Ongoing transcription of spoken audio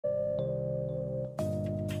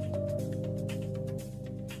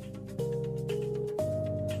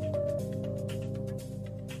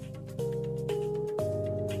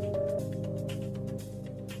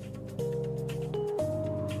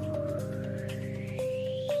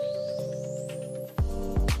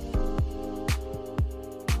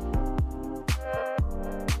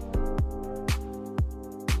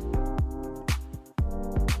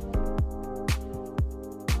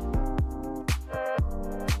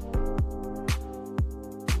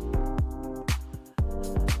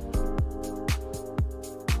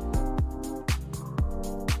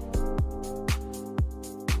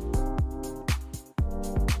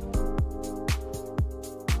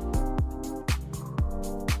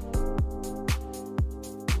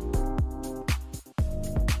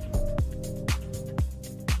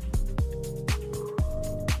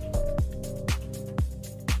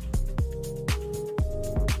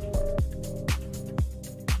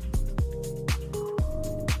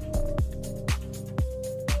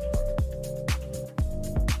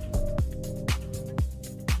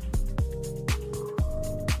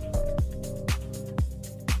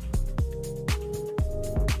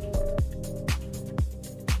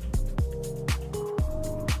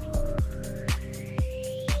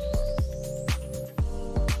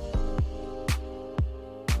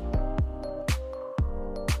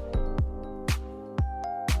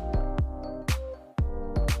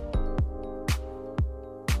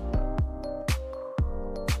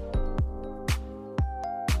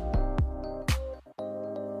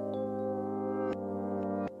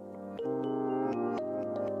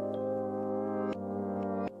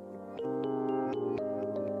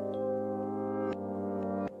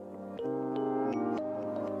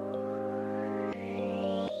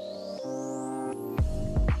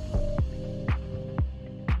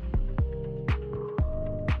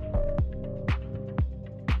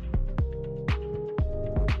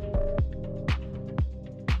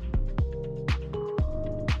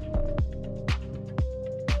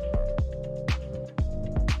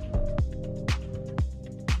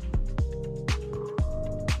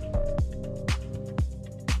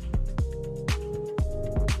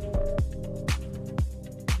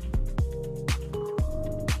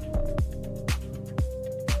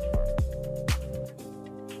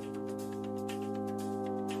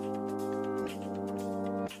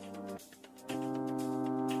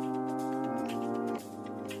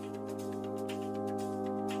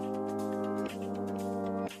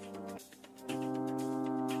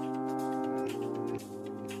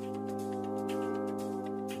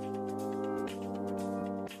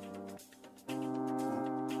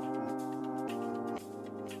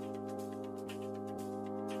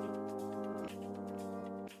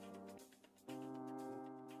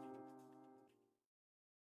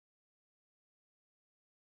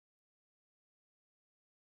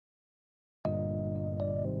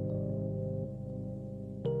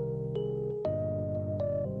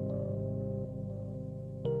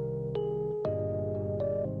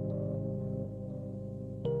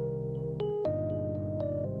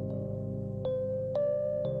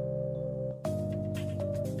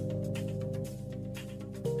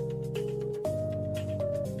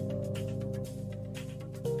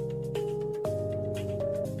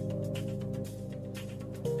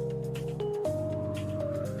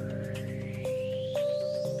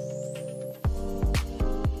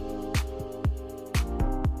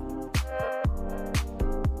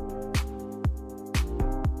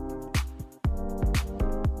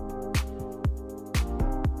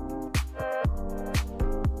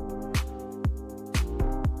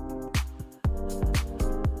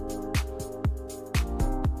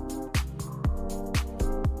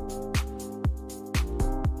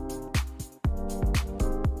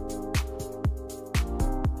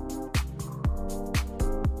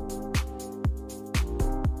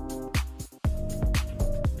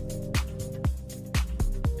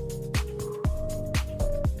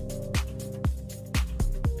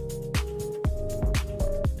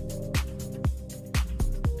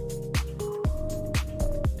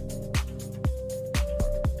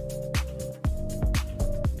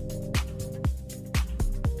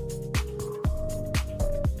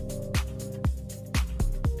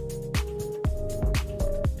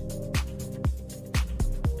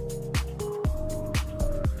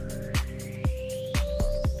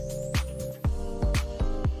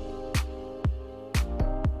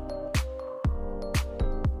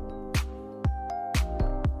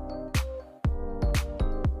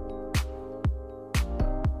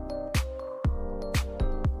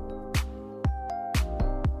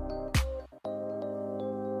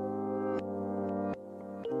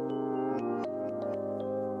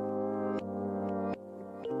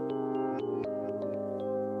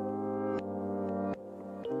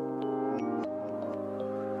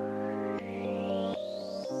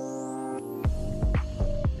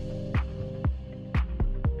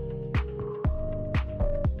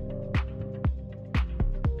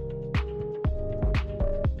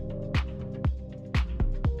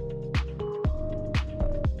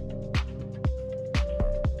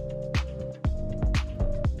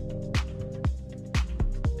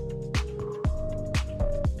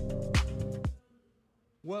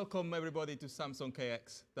Welcome everybody to Samsung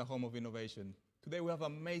KX, the home of innovation. Today we have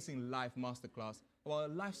an amazing live masterclass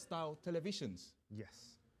about lifestyle televisions.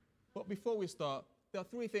 Yes. But before we start, there are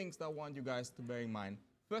three things that I want you guys to bear in mind.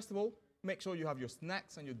 First of all, make sure you have your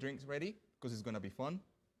snacks and your drinks ready because it's going to be fun.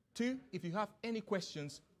 Two, if you have any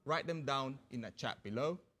questions, write them down in the chat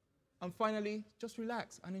below. And finally, just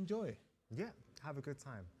relax and enjoy. Yeah, have a good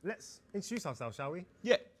time. Let's introduce ourselves, shall we?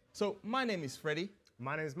 Yeah, so my name is Freddie.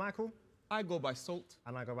 My name is Michael. I go by Salt.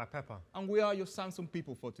 And I go by Pepper. And we are your Samsung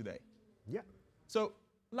people for today. Yeah. So,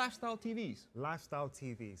 lifestyle TVs. Lifestyle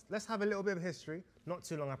TVs. Let's have a little bit of history. Not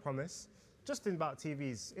too long, I promise. Just about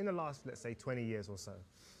TVs in the last, let's say, 20 years or so.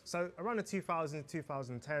 So around the 2000s,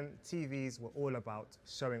 2010, TVs were all about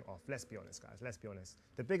showing off. Let's be honest, guys. Let's be honest.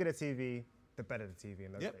 The bigger the TV, the better the TV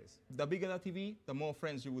in those days. The bigger the TV, the more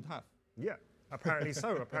friends you would have. Yeah, apparently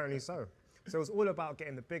so, apparently so. So it was all about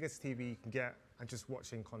getting the biggest TV you can get and just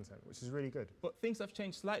watching content, which is really good. But things have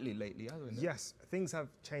changed slightly lately, haven't they? Yes, things have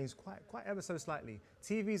changed quite ever so slightly.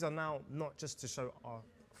 TVs are now not just to show our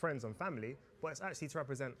friends and family, but it's actually to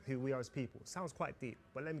represent who we are as people. Sounds quite deep,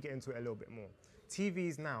 but let me get into it a little bit more.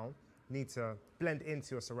 TVs now need to blend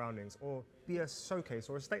into your surroundings or be a showcase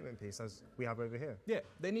or a statement piece as we have over here. Yeah,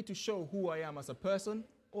 they need to show who I am as a person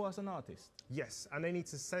or as an artist. Yes, and they need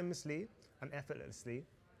to seamlessly and effortlessly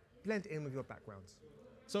blend in with your backgrounds.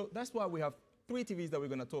 So that's why we have three TVs that we're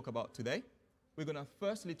going to talk about today. We're going to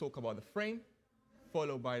firstly talk about the frame,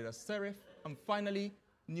 followed by the serif, and finally,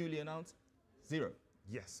 newly announced, Zero.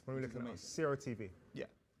 Yes, when we're looking at Zero TV. Yeah.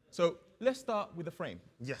 So let's start with the frame.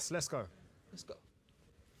 Yes, let's go. Let's go.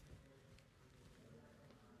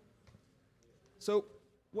 So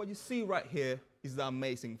what you see right here is the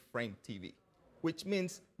amazing frame TV, which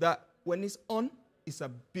means that when it's on, it's a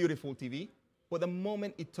beautiful TV, but the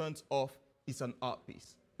moment it turns off, it's an art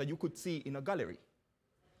piece that you could see in a gallery.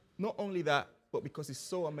 Not only that, but because it's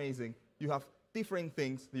so amazing, you have different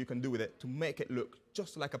things that you can do with it to make it look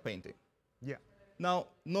just like a painting. Yeah. Now,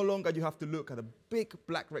 no longer you have to look at a big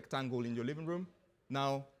black rectangle in your living room.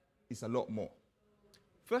 Now, it's a lot more.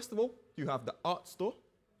 First of all, you have the art store.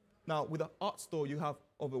 Now, with the art store, you have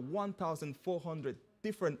over 1,400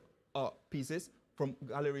 different art pieces from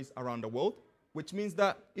galleries around the world, which means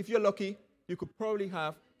that if you're lucky, you could probably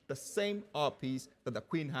have the same art piece that the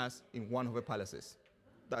Queen has in one of her palaces.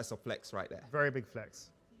 That's a flex right there. Very big flex.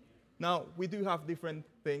 Now, we do have different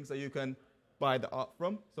things that you can buy the art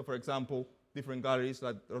from. So, for example, different galleries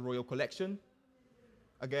like the Royal Collection.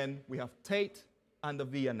 Again, we have Tate and the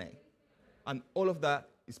V&A. And all of that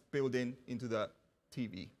is built into the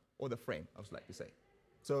TV, or the frame, I would like to say.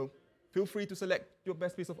 So feel free to select your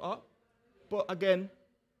best piece of art. But again,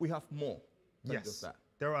 we have more than just that.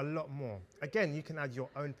 There are a lot more. Again, you can add your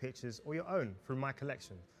own pictures or your own through My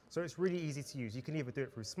Collection. So it's really easy to use. You can either do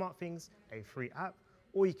it through SmartThings, a free app,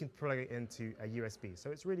 or you can plug it into a USB.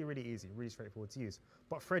 So it's really, really easy, really straightforward to use.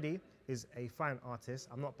 But Freddie is a fine artist.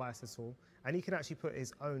 I'm not biased at all. And he can actually put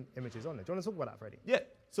his own images on it. Do you want to talk about that, Freddie? Yeah.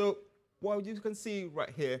 So what you can see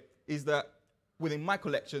right here is that within My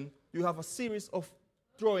Collection, you have a series of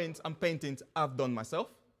drawings and paintings I've done myself.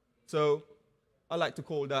 So I like to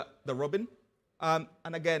call that the Robin. And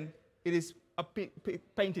again, it is a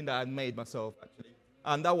painting that I made myself, actually.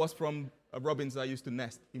 And that was from robins I used to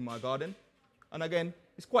nest in my garden. And again,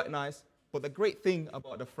 it's quite nice. But the great thing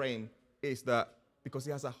about the frame is that because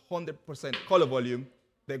it has 100% color volume,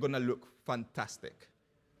 they're going to look fantastic,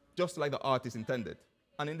 just like the artist intended.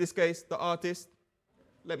 And in this case, the artist,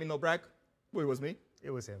 let me not brag, well, it was me. It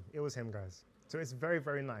was him. It was him, guys. So it's very,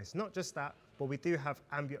 very nice. Not just that, but we do have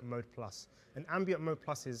Ambient Mode Plus. And Ambient Mode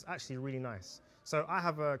Plus is actually really nice. So I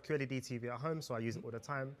have a QLED TV at home, so I use it all the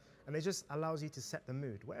time. And it just allows you to set the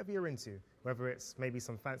mood, whatever you're into, whether it's maybe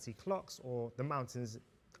some fancy clocks or the mountains.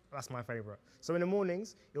 That's my favorite. So in the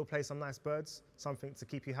mornings, it'll play some nice birds, something to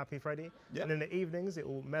keep you happy, Freddie. Yep. And in the evenings, it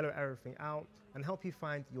will mellow everything out and help you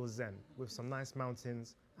find your zen with some nice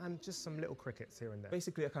mountains and just some little crickets here and there.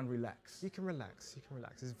 Basically, I can relax. You can relax. You can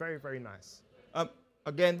relax. It's very, very nice.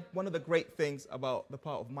 Again, one of the great things about the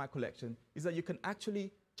part of My Collection is that you can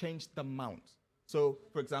actually change the mount. So,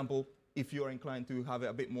 for example, if you're inclined to have it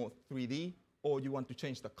a bit more 3D or you want to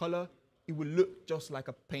change the color, it will look just like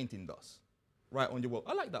a painting does right on your wall.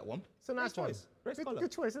 I like that one. It's a nice choice.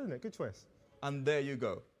 Good choice, isn't it? Good choice. And there you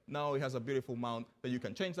go. Now it has a beautiful mount that you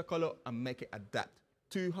can change the color and make it adapt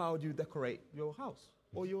to how you decorate your house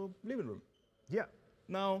or your living room. Yeah.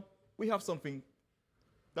 Now, we have something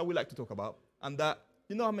that we like to talk about, and that,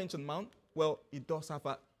 you know I mentioned mount? Well, it does have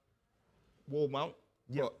a wall mount,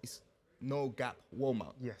 but it's no gap wall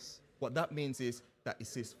mount. Yes. What that means is that it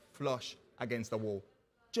sits flush against the wall,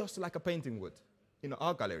 just like a painting would in an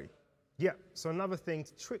art gallery. Yeah, so another thing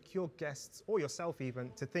to trick your guests or yourself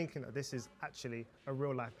even to thinking that this is actually a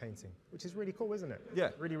real life painting, which is really cool, isn't it? Yeah.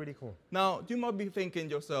 Really, really cool. Now, you might be thinking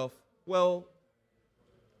yourself, well,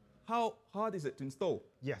 how hard is it to install?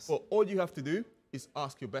 Yes. Well, all you have to do is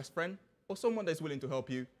ask your best friend or someone that's willing to help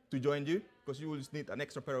you to join you, because you will just need an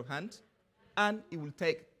extra pair of hands, and it will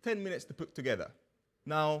take 10 minutes to put together.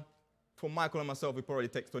 Now, for Michael and myself, it probably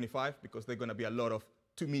takes 25 because there are going to be a lot of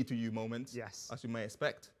to me to you moments, Yes. as you may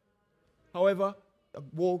expect. However,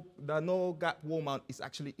 the no gap wall mount is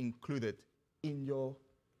actually included in your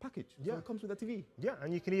package. Yeah. So it comes with a TV. Yeah,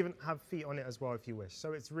 and you can even have feet on it as well if you wish.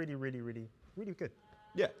 So it's really, really, really, really good.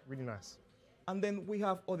 Yeah. Really nice. And then we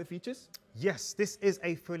have other features. Yes, this is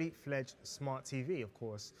a fully fledged smart TV, of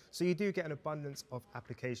course. So you do get an abundance of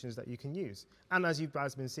applications that you can use. And as you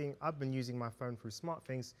guys have been seeing, I've been using my phone through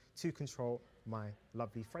SmartThings to control my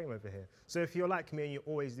lovely frame over here. So if you're like me and you're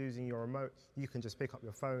always using your remote, you can just pick up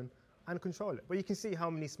your phone and control it. But you can see how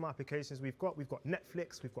many smart applications we've got. We've got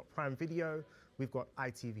Netflix, we've got Prime Video, we've got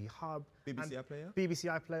iTV Hub, BBC iPlayer.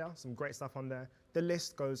 BBC iPlayer, some great stuff on there. The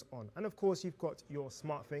list goes on. And of course, you've got your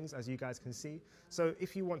smart things, as you guys can see. So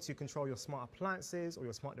if you want to control your smart appliances or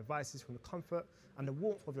your smart devices from the comfort and the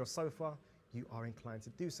warmth of your sofa, you are inclined to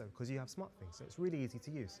do so because you have smart things. So it's really easy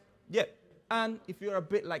to use. Yeah, and if you're a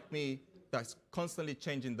bit like me, that's constantly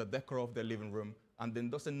changing the decor of their living room and then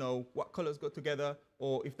doesn't know what colors go together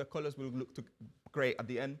or if the colors will look great at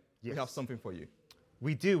the end, Yes. we have something for you.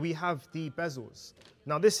 We do. We have the bezels.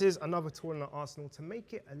 Now, this is another tool in our arsenal to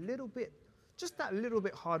make it a little bit, just that little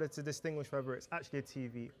bit harder to distinguish whether it's actually a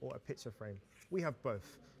TV or a picture frame. We have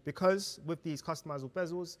both. Because with these customizable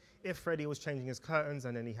bezels, if Freddie was changing his curtains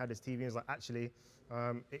and then he had his TV and was like, actually,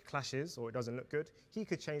 it clashes or it doesn't look good, he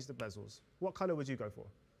could change the bezels. What color would you go for?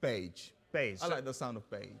 Beige. Beige. I like the sound of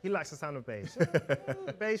beige. He likes the sound of beige.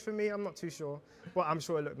 Beige for me, I'm not too sure. But I'm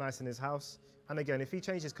sure it looked nice in his house. And again, if he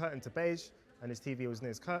changed his curtain to beige and his TV was near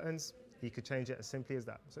his curtains, he could change it as simply as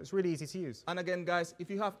that. So it's really easy to use. And again, guys, if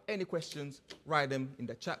you have any questions, write them in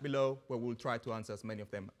the chat below where we'll try to answer as many of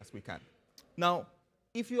them as we can. Now,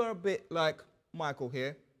 if you are a bit like Michael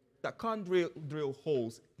here, that can't drill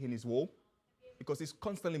holes in his wall because he's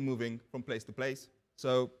constantly moving from place to place,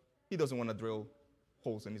 so he doesn't want to drill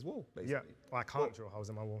holes in his wall, basically. Yeah, well, I can't drill holes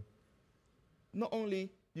in my wall. Not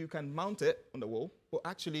only you can mount it on the wall, but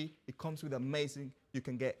actually it comes with amazing, you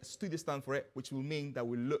can get a studio stand for it, which will mean that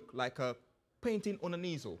will look like a painting on an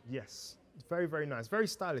easel. Yes, it's very, very nice, very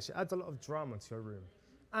stylish. It adds a lot of drama to your room.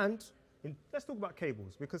 And let's talk about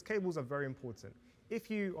cables, because cables are very important. If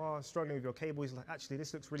you are struggling with your cables, like, actually,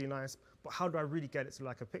 this looks really nice, but how do I really get it to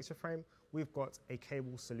like a picture frame? We've got a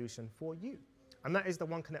cable solution for you. And that is the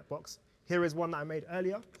One Connect box. Here is one that I made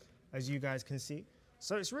earlier, as you guys can see.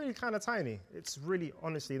 So it's really kind of tiny. It's really,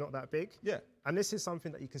 honestly, not that big. Yeah. And this is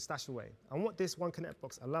something that you can stash away. And what this One Connect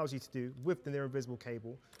box allows you to do with the near invisible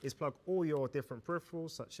cable is plug all your different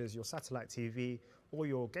peripherals, such as your satellite TV or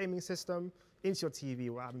your gaming system, into your TV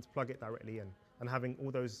without having to plug it directly in and having all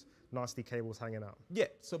those nasty cables hanging out. Yeah,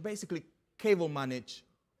 so basically cable manage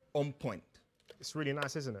on point. It's really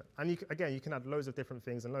nice, isn't it? And again, you can add loads of different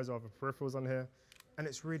things and loads of other peripherals on here, and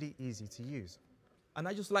it's really easy to use. And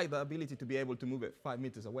I just like the ability to be able to move it 5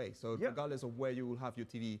 meters away. So Yeah. regardless of where you will have your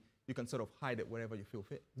TV, you can sort of hide it wherever you feel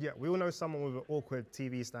fit. Yeah, we all know someone with an awkward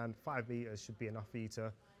TV stand, 5 meters should be enough for you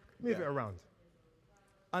to move it around.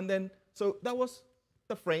 And then, so that was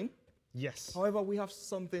the frame. Yes. However, we have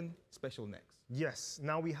something special next. Yes,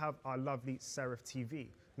 now we have our lovely Serif TV.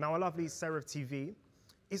 Now our lovely Serif TV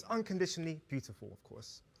is unconditionally beautiful, of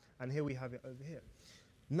course. And here we have it over here.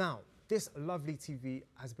 Now, this lovely TV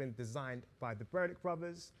has been designed by the Burdick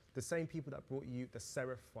brothers, the same people that brought you the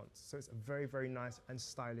Serif fonts. So it's a very, very nice and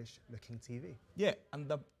stylish looking TV. Yeah, and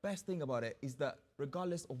the best thing about it is that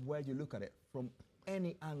regardless of where you look at it, from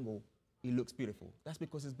any angle, it looks beautiful. That's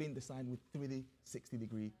because it's been designed with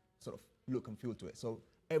 360-degree sort of look and feel to it. So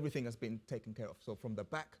everything has been taken care of. So from the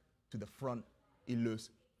back to the front, it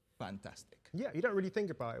looks fantastic. Yeah, you don't really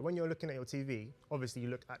think about it. When you're looking at your TV, obviously you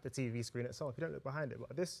look at the TV screen itself. You don't look behind it.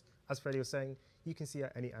 But this, as Freddie was saying, you can see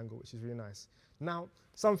at any angle, which is really nice. Now,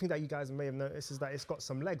 something that you guys may have noticed is that it's got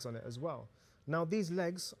some legs on it as well. Now, these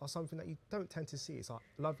legs are something that you don't tend to see. It's our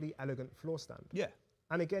lovely, elegant floor stand. Yeah.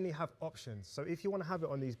 And again, you have options. So if you want to have it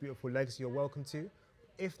on these beautiful legs, you're welcome to.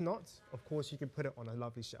 If not, of course, you can put it on a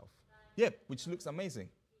lovely shelf. Yeah, which looks amazing.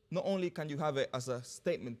 Not only can you have it as a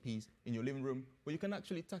statement piece in your living room, but you can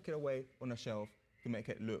actually tuck it away on a shelf to make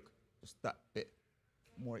it look just that bit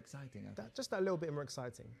more exciting. Just that little bit more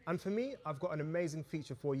exciting. And for me, I've got an amazing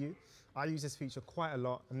feature for you. I use this feature quite a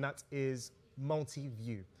lot, and that is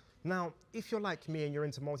multi-view. Now, if you're like me and you're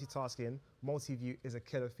into multitasking, multi-view is a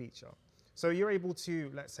killer feature. So you're able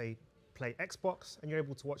to, let's say, play Xbox, and you're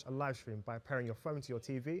able to watch a live stream by pairing your phone to your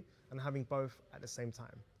TV and having both at the same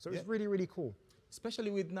time. So it's really, really cool.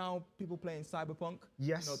 Especially with now people playing Cyberpunk.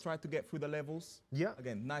 Yes. You know, try to get through the levels. Yeah.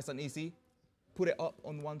 Again, nice and easy. Put it up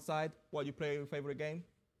on one side while you play your favorite game.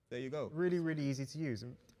 There you go. Really, really easy to use.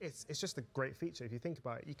 And it's just a great feature if you think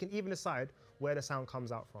about it. You can even decide where the sound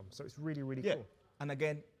comes out from. So it's really, really cool. And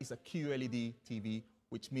again, it's a QLED TV,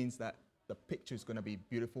 which means that the picture is going to be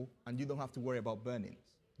beautiful and you don't have to worry about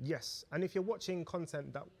burn-ins. Yes, and if you're watching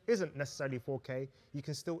content that isn't necessarily 4K, you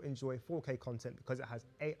can still enjoy 4K content because it has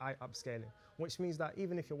AI upscaling, which means that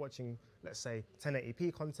even if you're watching, let's say,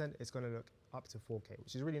 1080p content, it's going to look up to 4K,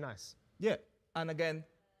 which is really nice. Yeah, and again,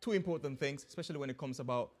 two important things, especially when it comes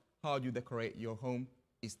about how you decorate your home,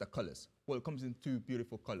 is the colors. Well, it comes in two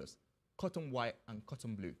beautiful colors, cotton white and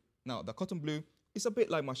cotton blue. Now, the cotton blue is a bit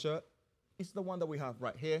like my shirt. It's the one that we have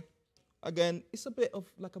right here. Again, it's a bit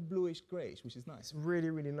of like a bluish grayish, which is nice. It's really,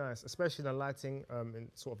 really nice, especially the lighting in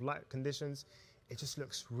sort of light conditions. It just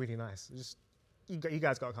looks really nice. You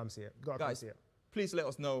guys got to come see it. Come see it. Please let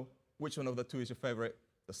us know which one of the two is your favorite,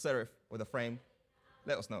 the serif or the frame.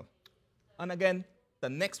 Let us know. And again, the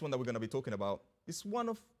next one that we're going to be talking about is one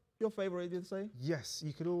of your favorite, did you say? Yes,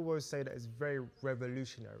 you could always say that it's very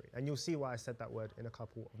revolutionary. And you'll see why I said that word in a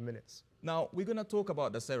couple of minutes. Now, we're going to talk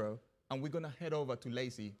about the Zero, and we're going to head over to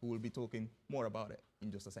Lacey, who will be talking more about it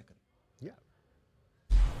in just a second. Yeah.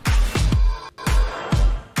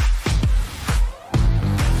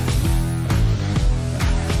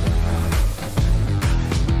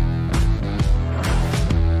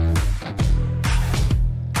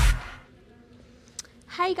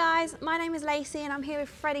 Hey guys, my name is Lacey and I'm here with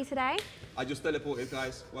Freddie today. I just teleported,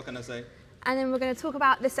 guys. What can I say? And then we're going to talk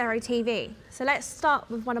about the Zero TV. So let's start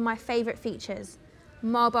with one of my favourite features,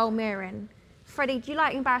 mobile mirroring. Freddie, do you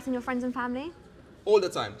like embarrassing your friends and family? All the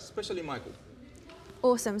time, especially Michael.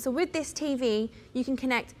 Awesome. So with this TV, you can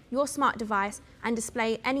connect your smart device and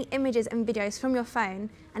display any images and videos from your phone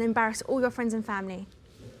and embarrass all your friends and family.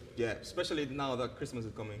 Yeah, especially now that Christmas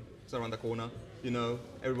is coming. It's around the corner. You know,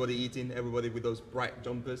 everybody eating, everybody with those bright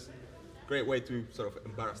jumpers. Great way to sort of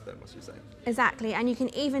embarrass them, as you say. Exactly, and you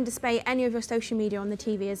can even display any of your social media on the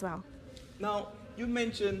TV as well. Now, you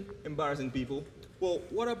mentioned embarrassing people. Well,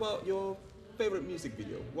 what about your favorite music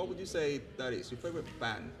video? What would you say that is, your favorite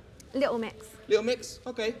band? Little Mix. Little Mix,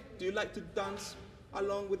 okay. Do you like to dance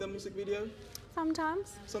along with the music video?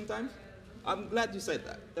 Sometimes. Sometimes? I'm glad you said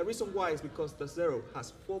that. The reason why is because the Zero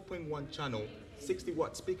has 4.1 channel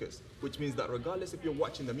 60-watt speakers, which means that regardless if you're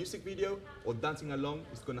watching the music video or dancing along,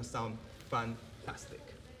 it's gonna sound fantastic.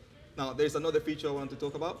 Now, there's another feature I want to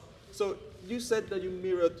talk about. So you said that you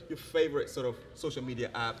mirrored your favorite sort of social media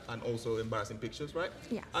app and also embarrassing pictures, right?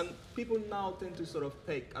 Yes. And people now tend to sort of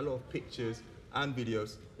take a lot of pictures and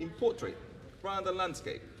videos in portrait rather than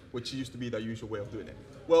landscape, which used to be the usual way of doing it.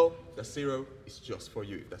 Well, the Zero is just for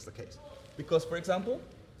you if that's the case. Because, for example,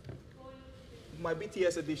 my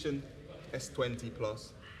BTS edition S20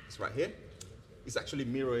 Plus is right here. It's actually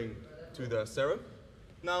mirroring to the Zero.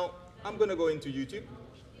 Now, I'm gonna go into YouTube.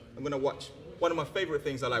 I'm gonna watch one of my favorite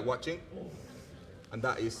things I like watching, and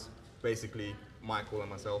that is basically Michael and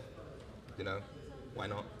myself. You know, why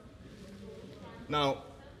not? Now,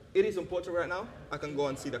 it is on portrait right now. I can go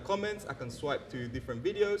and see the comments. I can swipe to different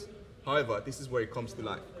videos. However, this is where it comes to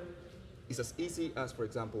life. It's as easy as, for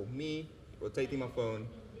example, me rotating my phone,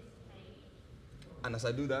 and as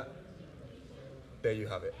I do that, there you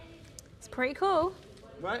have it. It's pretty cool.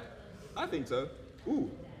 Right? I think so. Ooh,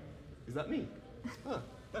 is that me? Ah,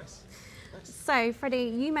 nice. So,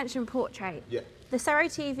 Freddie, you mentioned portrait. Yeah. The Zero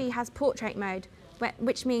TV has portrait mode,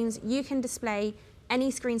 which means you can display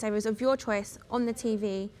any screensavers of your choice on the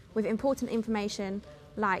TV with important information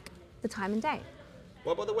like the time and date.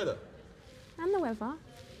 What about the weather? And the weather.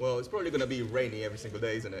 Well, it's probably going to be rainy every single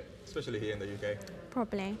day, isn't it? Especially here in the UK.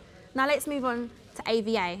 Probably. Now let's move on to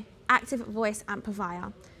AVA, Active Voice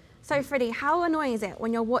Amplifier. So Freddie, how annoying is it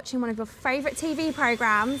when you're watching one of your favourite TV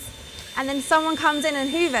programmes and then someone comes in and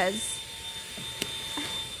hoovers?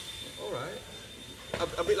 All right.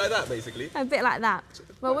 A bit like that, basically. A bit like that.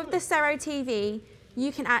 Well, with the Zero TV,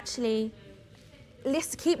 you can actually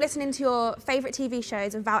keep listening to your favourite TV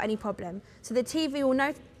shows without any problem. So the TV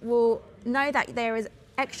will know that there is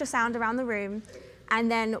extra sound around the room,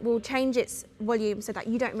 and then will change its volume so that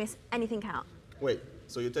you don't miss anything out. Wait,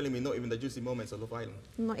 so you're telling me not even the juicy moments of Love Island?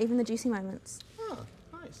 Not even the juicy moments. Ah,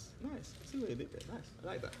 nice, nice. See what you did there, nice. I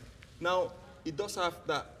like that. Now, it does have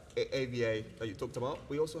that AVA that you talked about.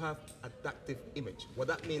 We also have adaptive image. What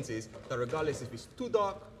that means is that regardless if it's too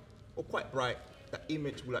dark or quite bright, the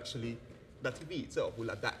image will actually, the TV itself will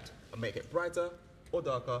adapt and make it brighter or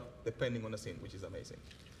darker depending on the scene, which is amazing.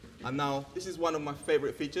 And now, this is one of my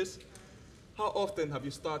favorite features. How often have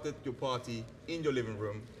you started your party in your living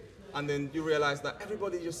room and then you realize that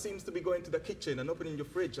everybody just seems to be going to the kitchen and opening your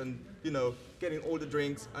fridge and, you know, getting all the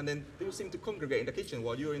drinks, and then they all seem to congregate in the kitchen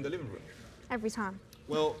while you're in the living room? Every time.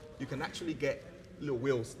 Well, you can actually get little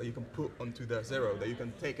wheels that you can put onto the Zero, that you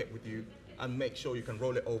can take it with you and make sure you can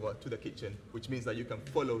roll it over to the kitchen, which means that you can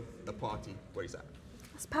follow the party where it's at.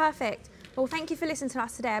 That's perfect. Well, thank you for listening to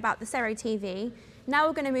us today about the Zero TV. Now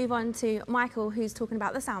we're going to move on to Michael, who's talking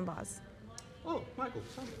about the soundbars. Oh, Michael,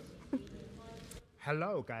 sound.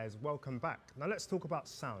 Hello guys, welcome back. Now let's talk about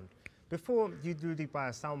sound. Before, you'd really buy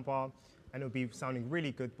a soundbar and it would be sounding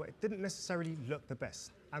really good, but it didn't necessarily look the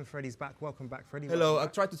best. And Freddie's back. Welcome back, Freddie. Hello, welcome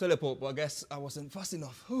I tried to teleport, but I guess I wasn't fast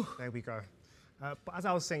enough. Whew. There we go. But as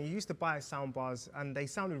I was saying, you used to buy soundbars and they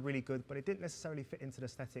sounded really good, but it didn't necessarily fit into the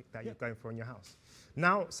aesthetic that you're going for in your house.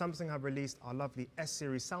 Now, Samsung have released our lovely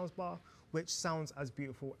S-Series soundbar, which sounds as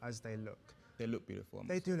beautiful as they look. They look beautiful. Almost.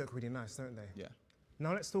 They do look really nice, don't they? Yeah.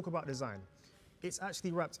 Now let's talk about design. It's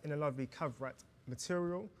actually wrapped in a lovely coveret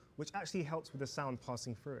material, which actually helps with the sound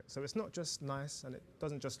passing through it. So it's not just nice and it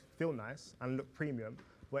doesn't just feel nice and look premium,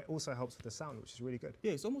 but it also helps with the sound, which is really good.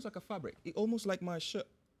 Yeah, it's almost like a fabric. It almost like my shirt.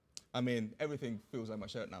 I mean, everything feels like my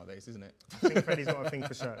shirt nowadays, isn't it? I think Freddie's got a thing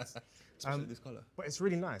for shirts. Especially this color. But it's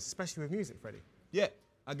really nice, especially with music, Freddie. Yeah,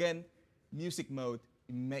 again, music mode,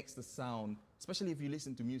 it makes the sound, especially if you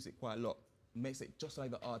listen to music quite a lot, it makes it just like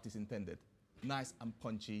the artist intended. Nice and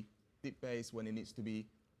punchy, deep bass when it needs to be,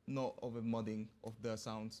 not over modding of the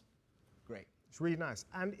sounds. Great. It's really nice.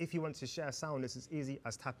 And if you want to share sound, it's as easy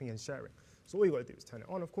as tapping and sharing. So all you got to do is turn it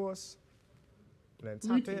on, of course, and then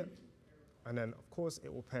tap it, and then, of course,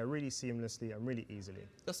 it will pair really seamlessly and really easily.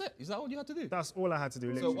 That's it? Is that all you had to do? That's all I had to do,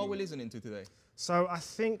 So literally. what are we listening to today? So I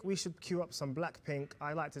think we should queue up some Blackpink.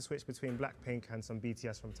 I like to switch between Blackpink and some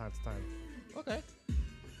BTS from time to time. Okay.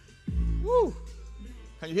 Woo!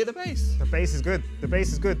 Can you hear the bass? The bass is good. The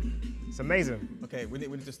bass is good. It's amazing. Okay, we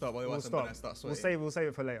need to stop. We'll stop. We'll save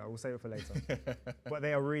it for later. We'll save it for later. But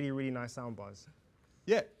they are really, really nice soundbars.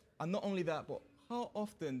 Yeah, and not only that, but how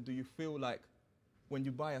often do you feel like when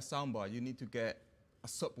you buy a soundbar, you need to get a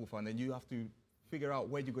subwoofer and then you have to figure out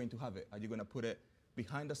where you're going to have it? Are you going to put it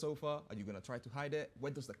behind the sofa? Are you going to try to hide it?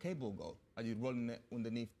 Where does the cable go? Are you rolling it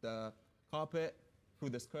underneath the carpet,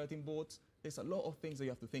 through the skirting boards? There's a lot of things that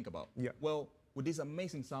you have to think about. Yeah. Well, with these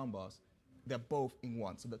amazing soundbars, they're both in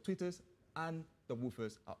one. So the tweeters and the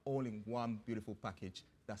woofers are all in one beautiful package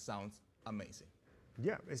that sounds amazing.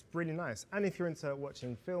 Yeah, it's really nice. And if you're into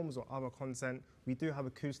watching films or other content, we do have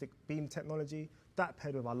acoustic beam technology. That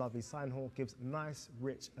paired with our lovely sign hall gives nice,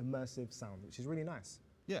 rich, immersive sound, which is really nice.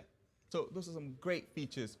 Yeah. So those are some great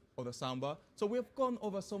features of the soundbar. So we have gone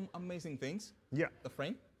over some amazing things. Yeah. The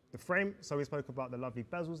frame. The frame, so we spoke about the lovely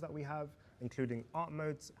bezels that we have, including art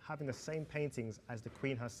modes, having the same paintings as the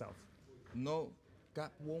Queen herself. No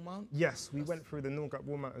gap wall mount. Yes, we went through the no gap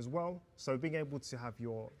wall mount as well. So being able to have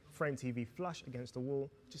your frame TV flush against the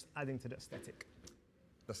wall, just adding to the aesthetic.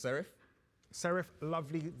 The Serif. Serif,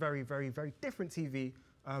 lovely, very, very, very different TV.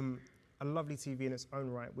 A lovely TV in its own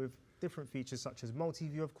right with different features such as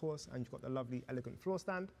multi-view, of course, and you've got the lovely, elegant floor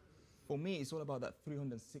stand. For me, it's all about that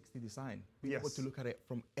 360 design. Being able to look at it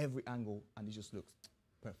from every angle and it just looks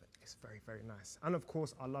perfect. It's very, very nice. And of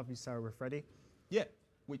course, our lovely Sarah with Freddie. Yeah,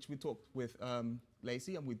 which we talked with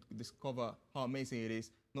Lacey and we discover how amazing it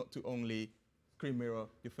is not to only screen mirror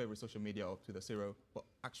your favorite social media up to the Zero, but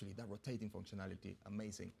actually that rotating functionality,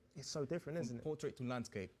 amazing. It's so different, isn't it? Portrait to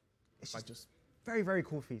landscape. It's just very, very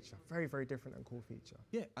cool feature. Very, very different and cool feature.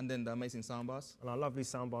 Yeah, and then the amazing soundbars. And our lovely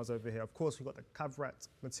soundbars over here. Of course, we've got the coveret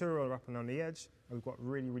material wrapping on the edge, and we've got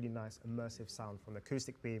really, really nice immersive sound from the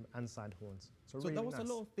acoustic beam and side horns. So really that was nice.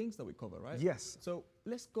 a lot of things that we cover, right? Yes. So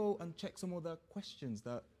let's go and check some of the questions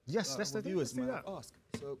that our viewers might that. ask.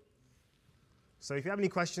 So if you have any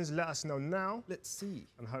questions, let us know now. Let's see.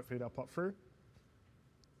 And hopefully they'll pop through.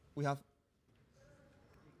 We have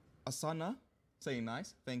Asana saying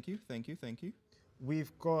nice. Thank you, thank you, thank you.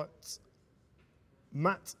 We've got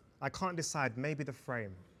Matt, I can't decide, maybe the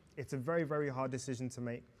frame. It's a very, very hard decision to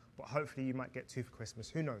make, but hopefully you might get two for Christmas.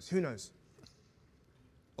 Who knows? Who knows?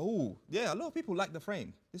 Oh, yeah, a lot of people like the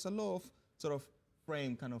frame. There's a lot of sort of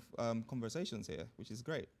frame kind of conversations here, which is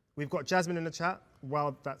great. We've got Jasmine in the chat.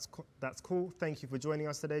 Well, that's cool. Thank you for joining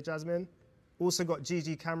us today, Jasmine. Also got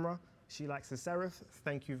Gigi Camera. She likes the serif.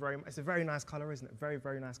 Thank you very much. It's a very nice color, isn't it? Very,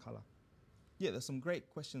 very nice color. Yeah, there's some great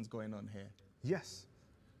questions going on here. Yes.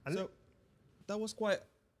 And so that was quite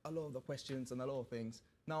a lot of the questions and a lot of things.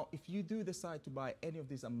 Now, if you do decide to buy any of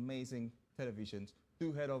these amazing televisions,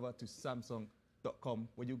 do head over to Samsung.com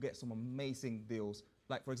where you get some amazing deals.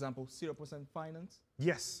 Like, for example, 0% finance.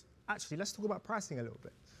 Yes. Actually, let's talk about pricing a little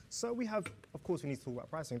bit. So we have, of course, we need to talk about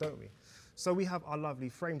pricing, don't we? So we have our lovely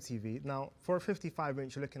frame TV. Now, for a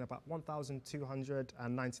 55-inch, you're looking at about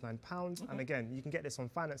 £1,299. And again, you can get this on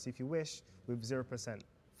finance if you wish, with 0%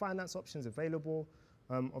 finance options available.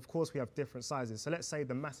 Of course, we have different sizes. So let's say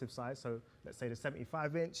the massive size, so let's say the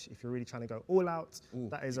 75-inch, if you're really trying to go all out,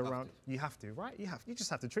 that is around, you have to, right? You just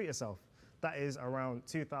have to treat yourself. That is around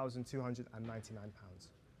 £2,299.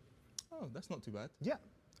 Oh, that's not too bad. Yeah.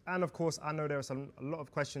 And of course, I know there are a lot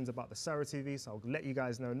of questions about the Sarah TV, so I'll let you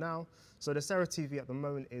guys know now. So the Sarah TV at the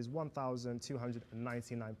moment is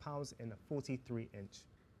 £1,299 in a 43-inch.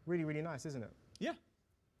 Really, really nice, isn't it? Yeah.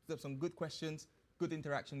 So some good questions, good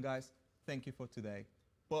interaction, guys. Thank you for today.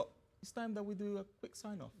 But it's time that we do a quick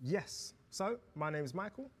sign-off. Yes. So, my name is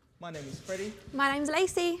Michael. My name is Freddie. My name's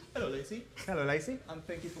Lacey. Hello, Lacey. Hello, Lacey. And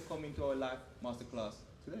thank you for coming to our live masterclass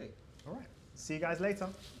today. All right. See you guys later.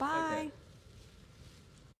 Bye. Okay.